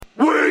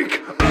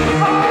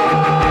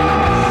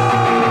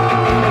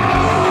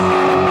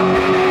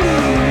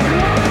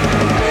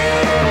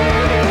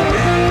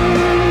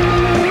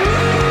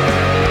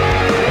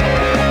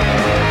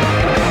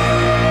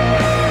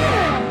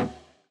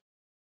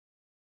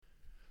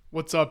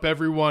What's up,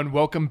 everyone?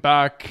 Welcome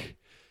back.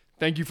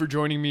 Thank you for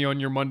joining me on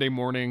your Monday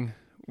morning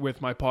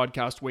with my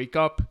podcast, Wake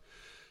Up.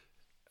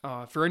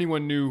 For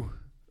anyone new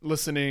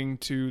listening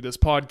to this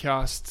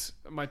podcast,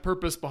 my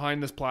purpose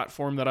behind this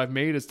platform that I've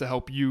made is to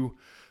help you,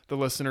 the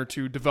listener,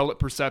 to develop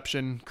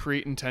perception,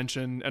 create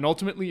intention, and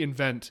ultimately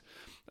invent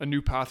a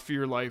new path for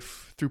your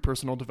life through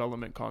personal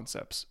development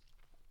concepts.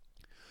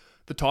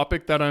 The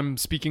topic that I'm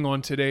speaking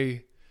on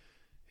today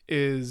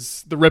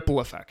is the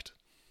ripple effect.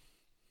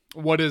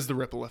 What is the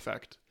ripple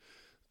effect?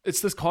 It's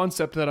this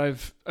concept that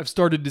I've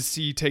started to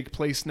see take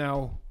place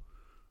now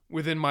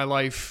within my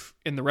life,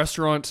 in the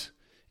restaurant,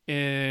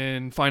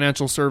 in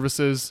financial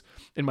services,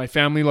 in my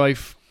family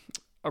life,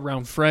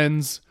 around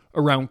friends,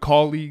 around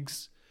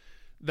colleagues,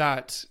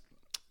 that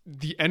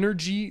the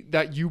energy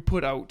that you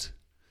put out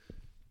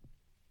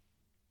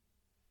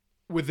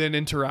within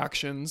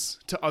interactions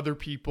to other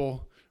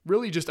people,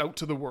 really just out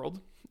to the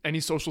world, any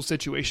social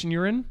situation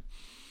you're in,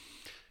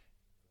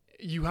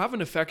 you have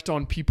an effect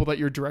on people that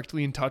you're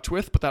directly in touch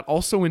with, but that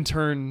also in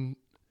turn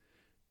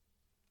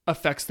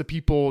affects the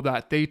people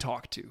that they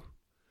talk to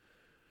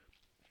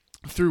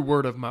through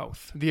word of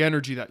mouth, the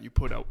energy that you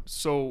put out.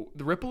 So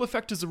the ripple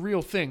effect is a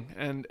real thing.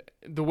 And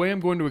the way I'm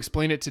going to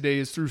explain it today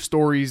is through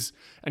stories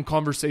and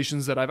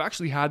conversations that I've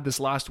actually had this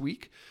last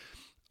week,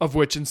 of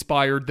which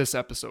inspired this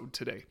episode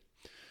today.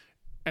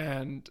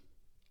 And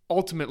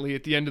ultimately,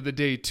 at the end of the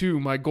day, too,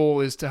 my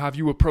goal is to have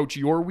you approach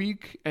your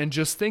week and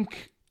just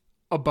think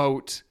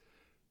about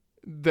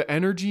the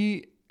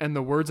energy and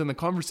the words and the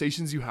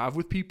conversations you have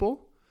with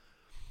people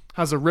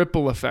has a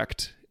ripple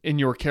effect in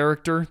your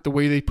character, the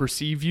way they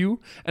perceive you,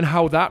 and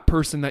how that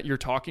person that you're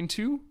talking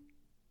to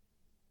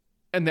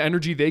and the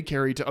energy they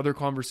carry to other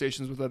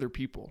conversations with other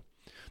people.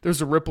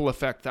 There's a ripple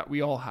effect that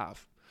we all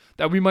have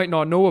that we might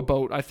not know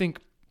about. I think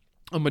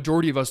a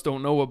majority of us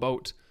don't know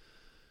about,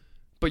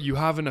 but you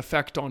have an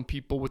effect on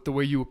people with the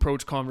way you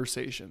approach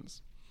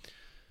conversations.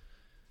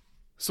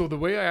 So the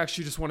way I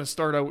actually just want to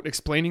start out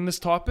explaining this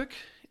topic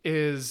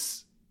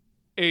is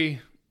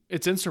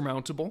it's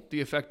insurmountable,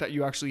 the effect that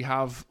you actually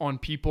have on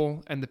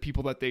people and the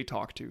people that they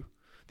talk to.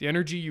 The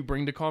energy you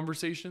bring to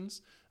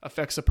conversations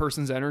affects a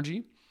person's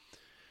energy,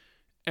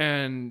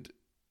 and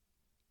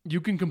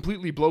you can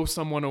completely blow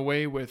someone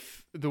away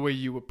with the way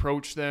you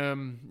approach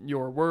them,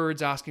 your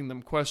words, asking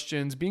them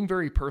questions, being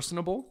very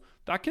personable.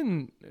 That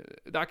can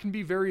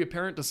be very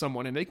apparent to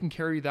someone, and they can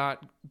carry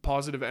that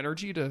positive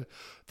energy to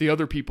the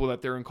other people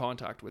that they're in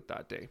contact with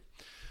that day.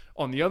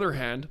 On the other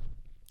hand,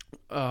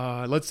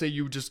 let's say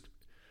you just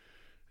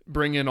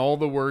bring in all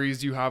the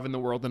worries you have in the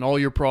world and all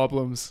your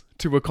problems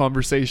to a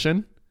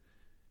conversation,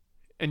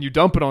 and you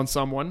dump it on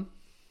someone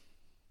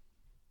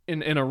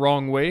in a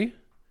wrong way,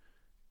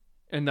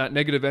 and that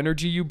negative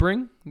energy you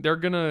bring, you're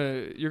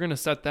gonna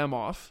set them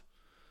off.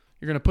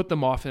 You're gonna put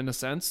them off in a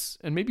sense,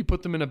 and maybe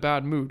put them in a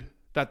bad mood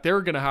that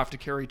they're gonna have to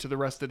carry to the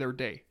rest of their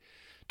day,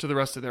 to the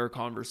rest of their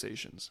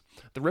conversations.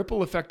 The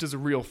ripple effect is a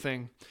real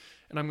thing,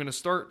 and I'm gonna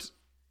start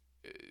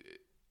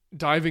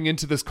diving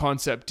into this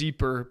concept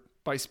deeper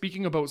by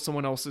speaking about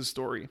someone else's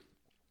story.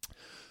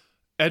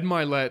 Ed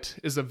Mylett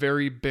is a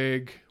very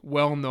big,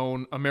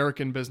 well-known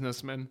American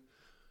businessman,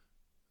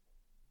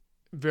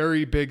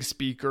 very big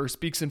speaker,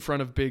 speaks in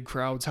front of big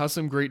crowds, has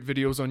some great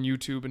videos on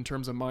YouTube in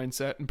terms of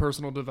mindset and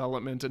personal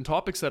development and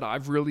topics that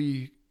I've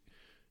really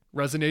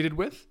resonated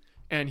with.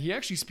 And he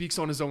actually speaks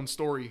on his own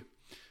story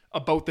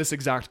about this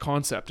exact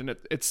concept. And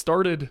it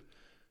started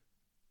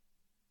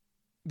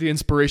the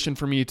inspiration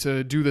for me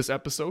to do this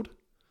episode.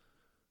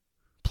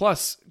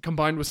 Plus,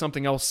 combined with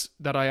something else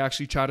that I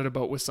actually chatted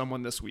about with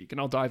someone this week, and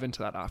I'll dive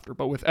into that after.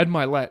 But with Ed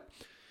Mylett,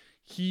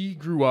 he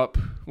grew up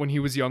when he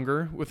was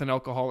younger with an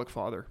alcoholic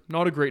father.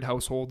 Not a great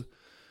household.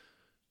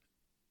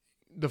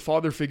 The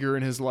father figure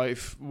in his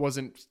life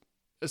wasn't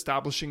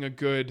establishing a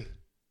good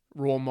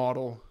role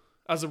model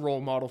as a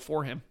role model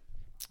for him.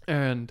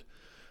 And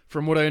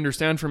from what I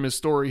understand from his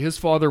story, his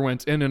father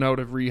went in and out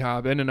of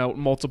rehab, in and out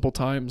multiple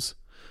times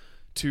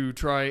to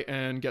try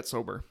and get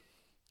sober.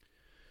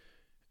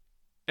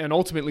 And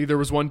ultimately, there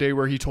was one day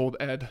where he told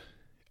Ed,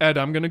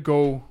 I'm going to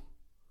go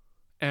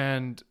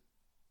and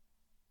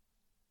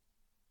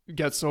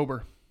get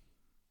sober.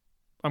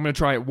 I'm going to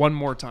try it one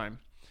more time.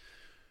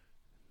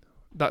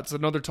 That's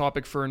another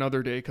topic for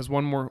another day, because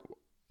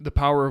The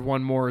Power of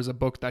One More is a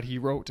book that he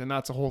wrote, and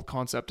that's a whole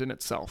concept in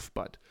itself.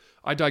 But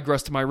I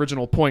digress to my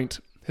original point.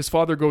 His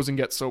father goes and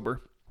gets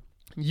sober.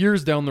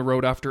 Years down the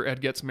road after Ed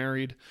gets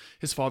married,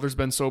 his father's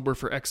been sober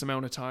for X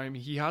amount of time.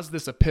 He has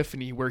this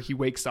epiphany where he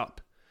wakes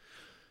up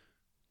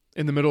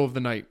in the middle of the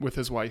night with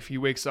his wife. He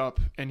wakes up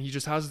and he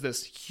just has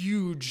this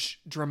huge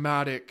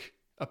dramatic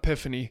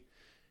epiphany,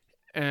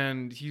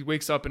 and he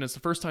wakes up and it's the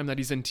first time that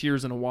he's in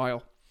tears in a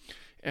while,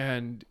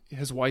 and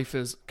his wife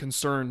is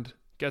concerned,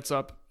 gets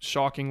up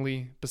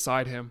shockingly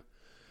beside him,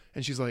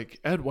 and she's like,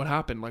 Ed, what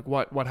happened? Like,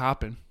 what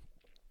happened?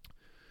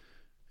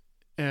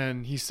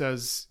 And he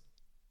says,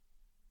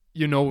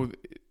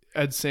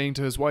 Ed's saying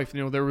to his wife,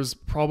 there was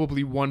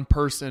probably one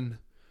person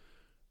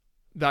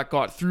that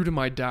got through to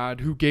my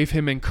dad who gave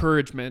him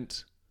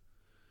encouragement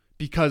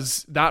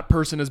because that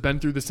person has been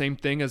through the same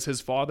thing as his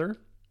father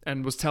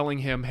and was telling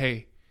him,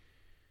 hey,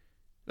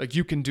 like,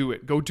 you can do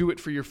it. Go do it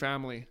for your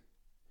family.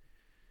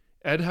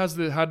 Ed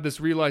had this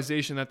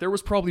realization that there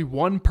was probably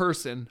one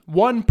person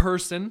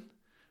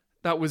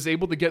that was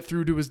able to get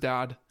through to his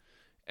dad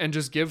and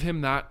just give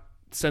him that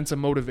sense of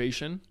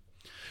motivation,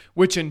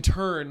 which in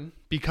turn,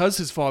 because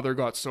his father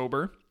got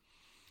sober,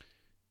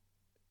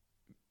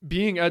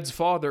 being Ed's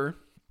father,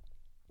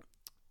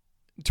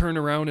 turned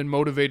around and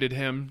motivated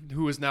him,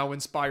 who has now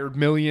inspired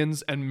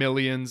millions and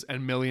millions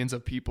and millions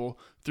of people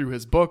through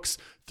his books,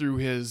 through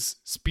his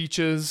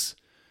speeches,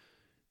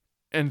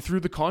 and through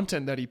the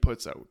content that he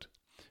puts out.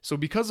 So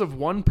because of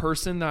one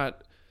person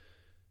that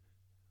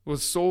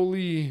was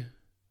solely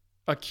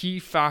a key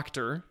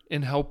factor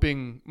in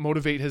helping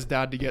motivate his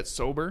dad to get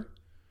sober,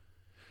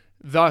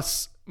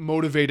 thus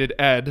motivated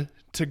Ed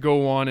to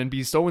go on and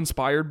be so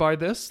inspired by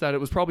this that it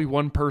was probably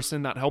one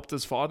person that helped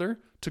his father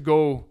to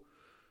go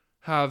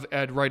have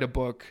Ed write a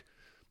book,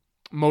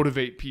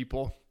 motivate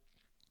people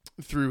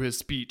through his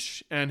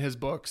speech and his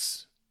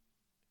books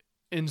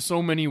in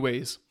so many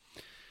ways.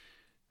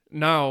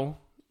 Now,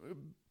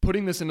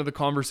 putting this into the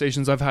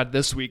conversations I've had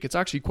this week, it's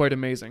actually quite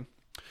amazing.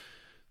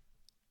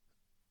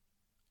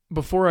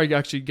 Before I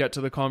actually get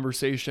to the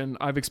conversation,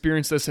 I've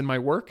experienced this in my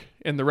work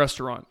in the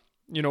restaurant.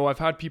 You know, I've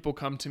had people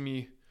come to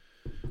me.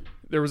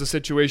 There was a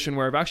situation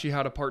where I've actually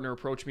had a partner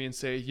approach me and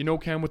say, you know,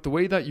 Cam, with the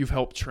way that you've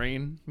helped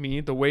train me,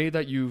 the way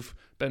that you've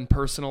been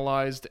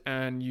personalized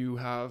and you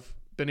have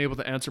been able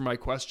to answer my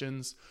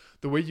questions,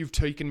 the way you've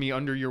taken me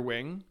under your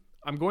wing,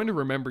 I'm going to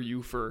remember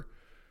you for,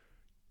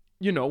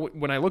 you know,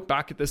 when I look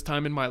back at this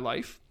time in my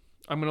life,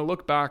 I'm going to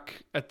look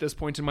back at this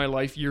point in my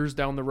life years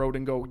down the road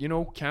and go, you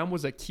know, Cam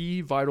was a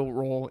key vital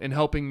role in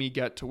helping me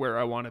get to where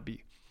I want to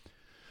be.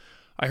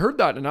 I heard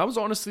that and I was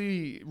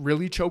honestly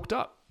really choked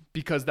up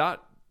because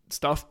that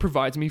stuff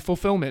provides me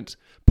fulfillment.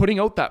 Putting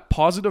out that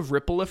positive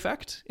ripple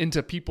effect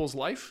into people's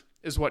life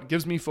is what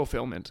gives me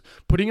fulfillment.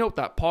 Putting out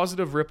that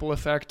positive ripple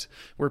effect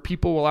where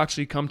people will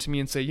actually come to me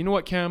and say, you know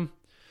what, Cam,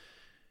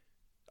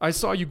 I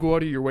saw you go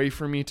out of your way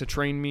for me, to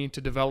train me, to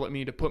develop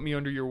me, to put me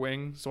under your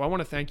wing. So I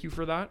want to thank you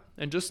for that.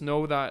 And just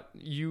know that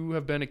you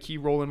have been a key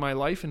role in my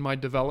life, in my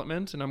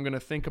development. And I'm going to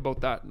think about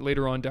that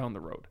later on down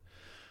the road.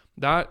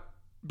 That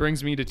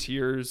brings me to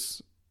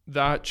tears.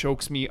 That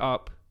chokes me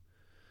up.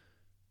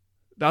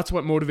 That's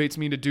what motivates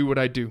me to do what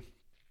I do.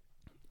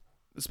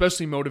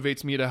 Especially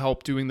motivates me to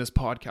help doing this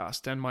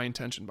podcast and my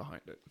intention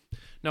behind it.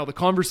 Now, the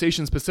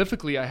conversation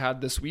specifically I had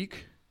this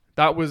week,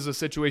 that was a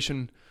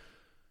situation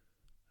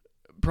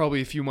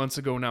probably a few months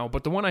ago now,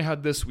 but the one I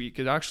had this week,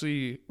 it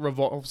actually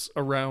revolves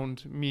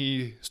around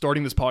me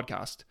starting this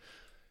podcast.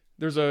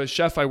 There's a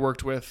chef I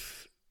worked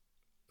with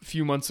a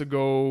few months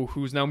ago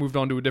who's now moved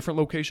on to a different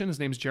location. His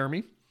name's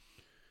Jeremy.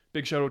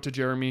 Big shout out to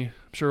Jeremy.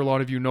 I'm sure a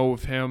lot of you know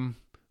of him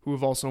who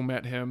have also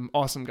met him.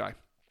 Awesome guy.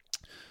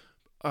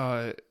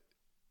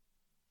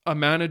 A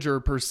manager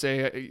per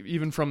se,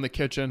 even from the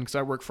kitchen, because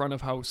I work front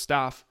of house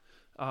staff,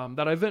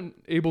 that I've been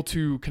able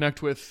to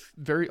connect with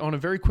on a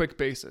very quick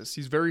basis.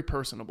 He's very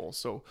personable.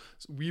 So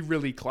we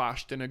really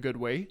clashed in a good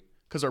way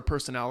because our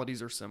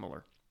personalities are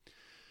similar.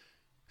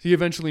 He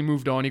eventually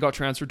moved on. He got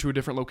transferred to a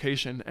different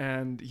location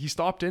and he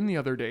stopped in the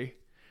other day,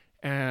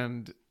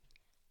 and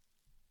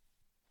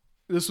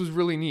this was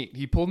really neat.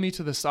 He pulled me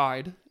to the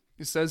side.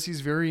 He says he's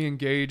very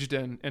engaged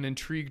and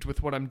intrigued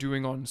with what I'm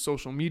doing on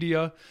social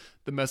media,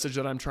 the message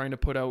that I'm trying to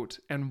put out.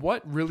 And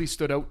what really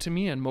stood out to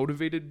me and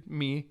motivated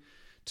me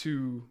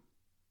to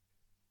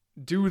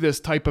do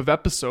this type of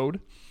episode,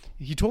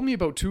 he told me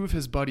about two of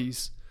his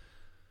buddies,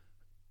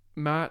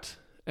 Matt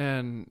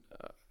and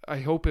I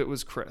hope it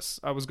was Chris.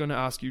 I was going to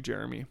ask you,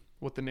 Jeremy,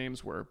 what the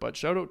names were, but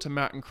shout out to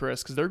Matt and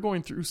Chris because they're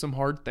going through some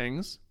hard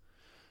things,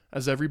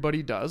 as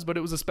everybody does, but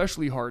it was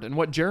especially hard. And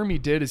what Jeremy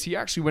did is he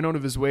actually went out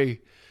of his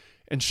way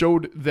and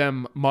showed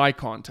them my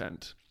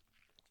content.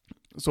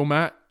 So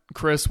Matt,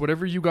 Chris,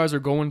 whatever you guys are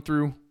going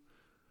through,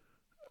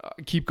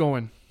 keep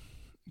going.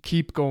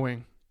 Keep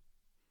going.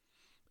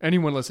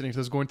 Anyone listening to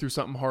this going through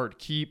something hard,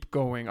 keep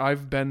going.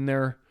 I've been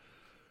there.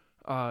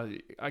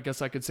 I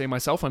guess I could say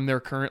myself, I'm there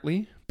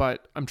currently,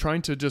 but I'm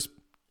trying to just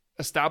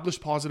establish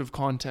positive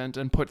content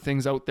and put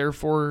things out there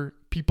for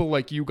people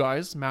like you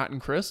guys, Matt and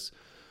Chris,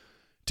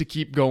 to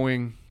keep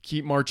going,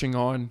 keep marching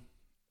on.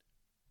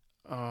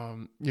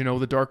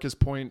 The darkest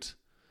point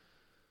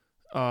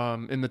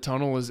in the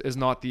tunnel is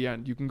not the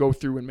end. You can go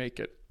through and make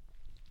it.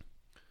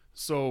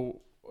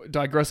 So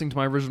digressing to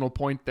my original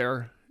point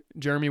there,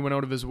 Jeremy went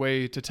out of his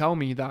way to tell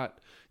me that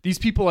these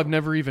people I've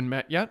never even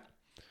met yet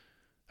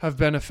have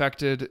been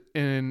affected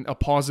in a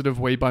positive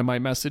way by my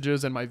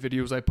messages and my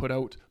videos I put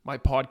out, my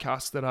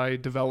podcasts that I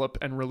develop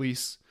and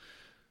release.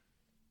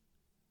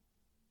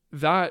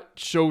 That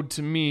showed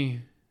to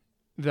me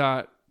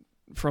that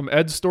from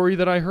Ed's story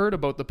that I heard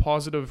about the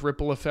positive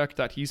ripple effect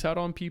that he's had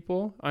on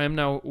people, I am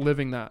now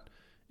living that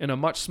in a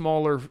much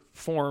smaller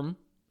form,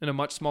 in a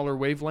much smaller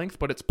wavelength,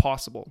 but it's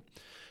possible.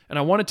 And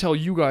I want to tell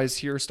you guys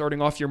here,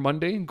 starting off your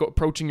Monday and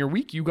approaching your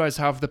week, you guys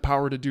have the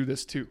power to do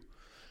this too.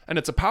 And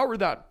it's a power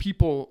that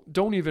people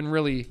don't even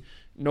really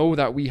know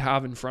that we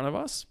have in front of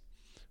us,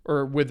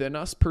 or within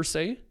us per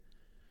se,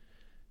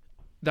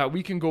 that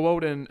we can go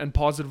out and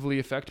positively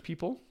affect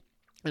people,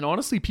 and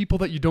honestly people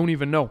that you don't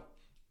even know,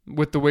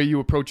 with the way you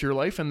approach your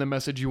life and the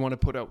message you want to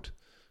put out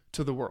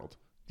to the world,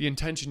 the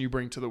intention you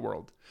bring to the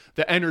world,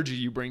 the energy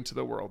you bring to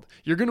the world.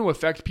 You're going to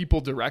affect people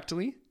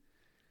directly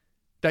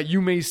that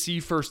you may see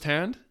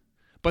firsthand,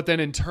 but then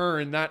in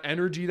turn, that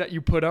energy that you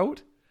put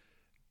out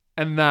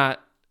and that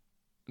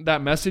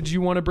message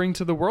you want to bring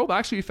to the world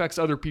actually affects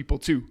other people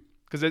too.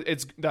 Because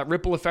it's that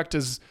ripple effect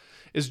is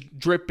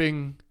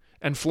dripping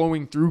and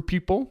flowing through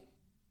people,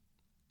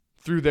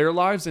 through their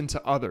lives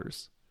into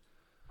others.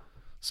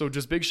 So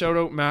just big shout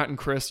out, Matt and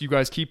Chris. You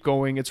guys keep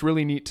going. It's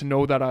really neat to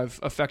know that I've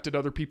affected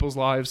other people's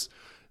lives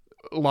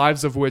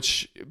of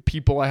which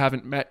people I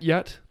haven't met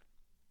yet.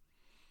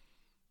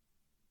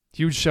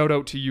 Huge shout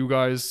out to you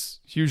guys.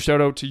 Huge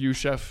shout out to you,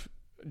 Chef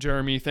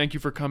Jeremy. Thank you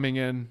for coming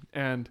in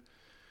and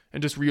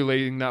just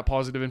relaying that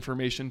positive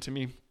information to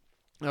me.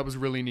 That was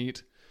really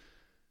neat.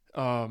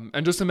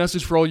 And just a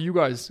message for all you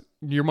guys.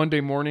 Your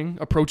Monday morning,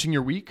 approaching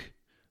your week.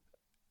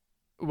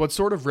 What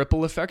sort of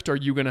ripple effect are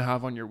you going to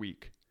have on your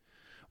week?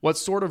 What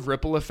sort of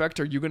ripple effect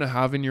are you going to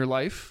have in your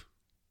life?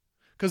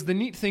 Because the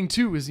neat thing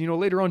too is,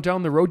 later on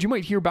down the road, you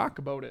might hear back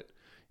about it.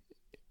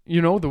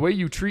 The way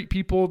you treat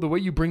people, the way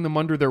you bring them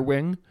under their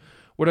wing,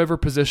 whatever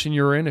position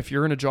you're in, if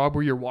you're in a job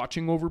where you're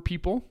watching over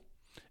people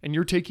and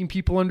you're taking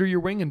people under your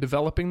wing and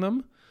developing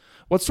them,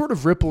 what sort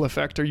of ripple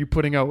effect are you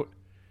putting out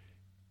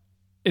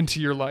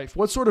into your life?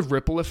 What sort of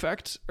ripple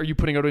effect are you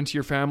putting out into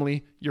your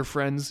family, your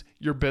friends,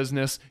 your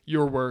business,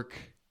 your work?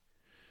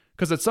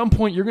 Because at some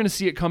point you're going to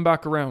see it come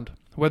back around,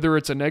 whether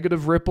it's a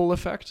negative ripple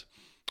effect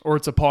or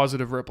it's a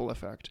positive ripple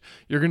effect.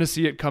 You're going to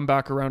see it come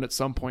back around at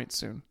some point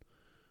soon.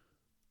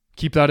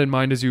 Keep that in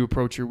mind as you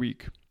approach your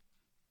week.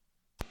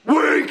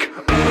 Wake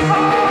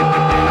up!